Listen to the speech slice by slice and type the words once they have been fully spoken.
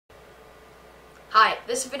Hi,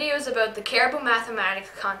 this video is about the Caribou Mathematics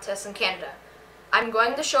Contest in Canada. I'm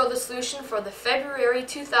going to show the solution for the February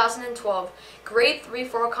 2012 Grade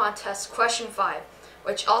 3-4 contest question 5,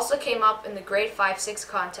 which also came up in the Grade 5-6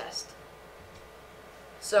 contest.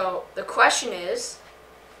 So the question is,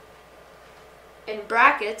 in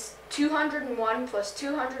brackets, 201 plus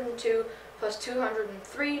 202 plus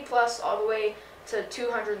 203 plus all the way to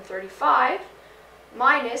 235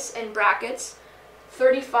 minus, in brackets,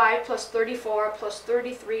 35 plus 34 plus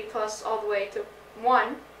 33 plus all the way to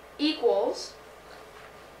 1 equals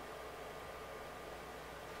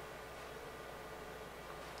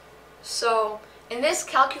So in this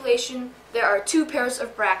calculation there are two pairs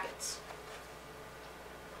of brackets.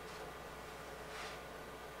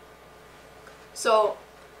 So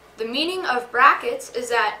the meaning of brackets is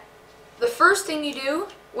that the first thing you do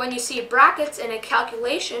when you see brackets in a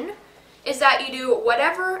calculation is that you do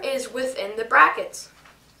whatever is within the brackets.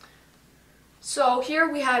 So here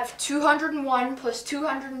we have 201 plus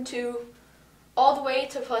 202 all the way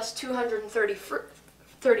to plus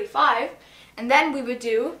 235, and then we would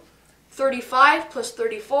do 35 plus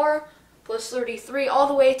 34 plus 33 all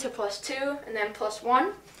the way to plus 2 and then plus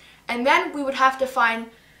 1, and then we would have to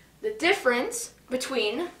find the difference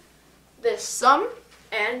between this sum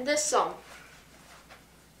and this sum.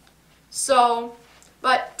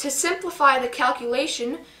 But to simplify the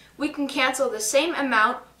calculation, we can cancel the same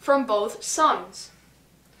amount from both sums.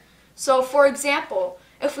 So for example,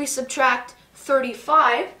 if we subtract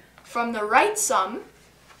 35 from the right sum,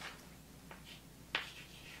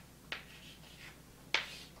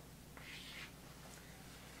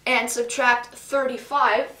 and subtract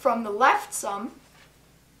 35 from the left sum,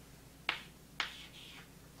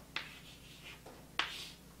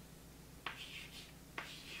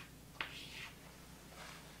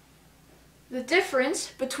 the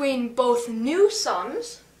difference between both new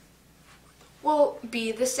sums will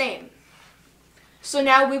be the same. So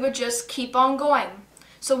now we would just keep on going.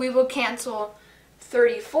 So we will cancel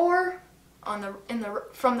 34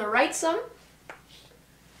 from the right sum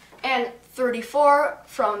and 34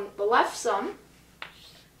 from the left sum,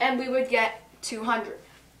 and we would get 200.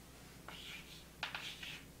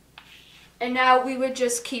 And now we would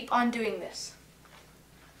just keep on doing this.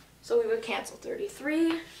 So we would cancel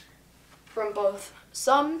 33 from both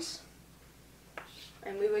sums,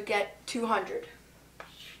 and we would get 200.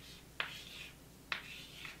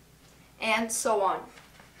 And so on.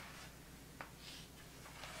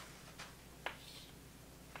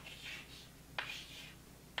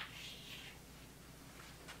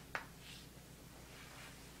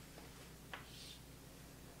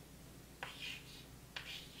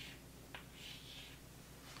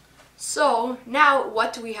 So now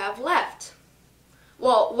what do we have left?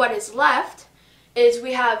 Well, what is left is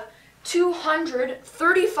we have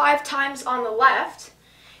 235 times on the left,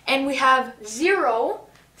 and we have 0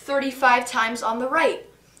 35 times on the right.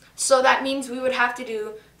 So that means we would have to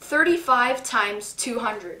do 35 times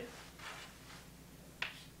 200.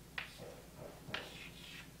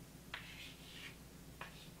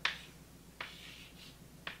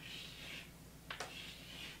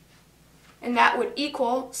 And that would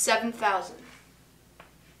equal 7,000.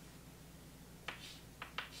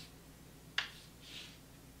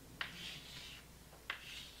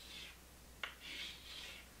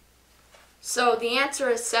 So the answer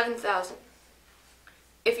is 7,000.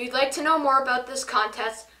 If you'd like to know more about this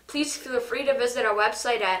contest, please feel free to visit our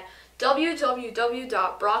website at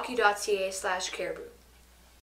www.brocky.ca/caribou.